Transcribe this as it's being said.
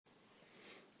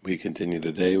We continue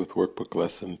today with Workbook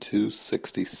Lesson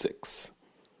 266.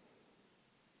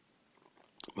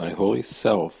 My holy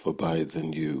self abides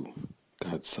in you,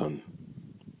 God's Son.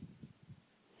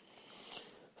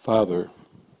 Father,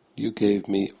 you gave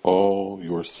me all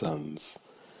your sons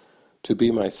to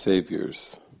be my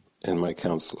saviors and my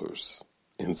counselors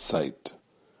in sight,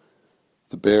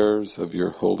 the bearers of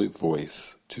your holy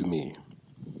voice to me.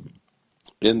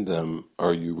 In them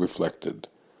are you reflected,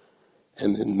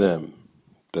 and in them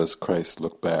does Christ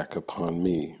look back upon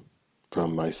me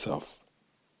from myself.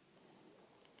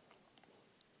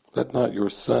 Let not your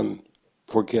Son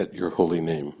forget your holy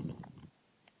name.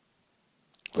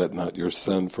 Let not your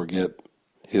Son forget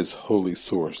his holy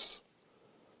source.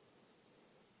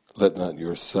 Let not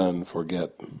your Son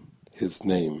forget his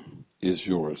name is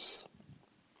yours.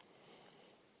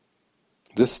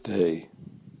 This day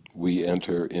we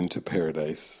enter into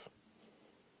paradise,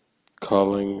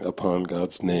 calling upon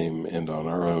God's name and on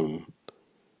our own,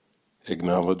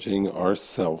 acknowledging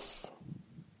ourself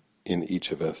in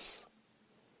each of us,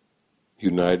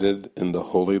 united in the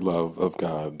holy love of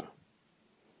God.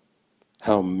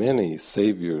 How many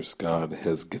Saviors God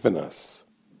has given us!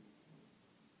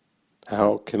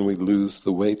 How can we lose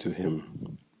the way to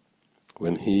Him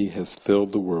when He has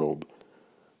filled the world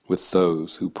with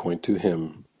those who point to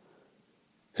Him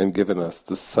and given us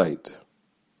the sight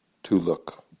to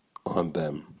look on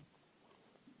them?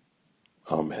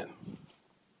 Amen.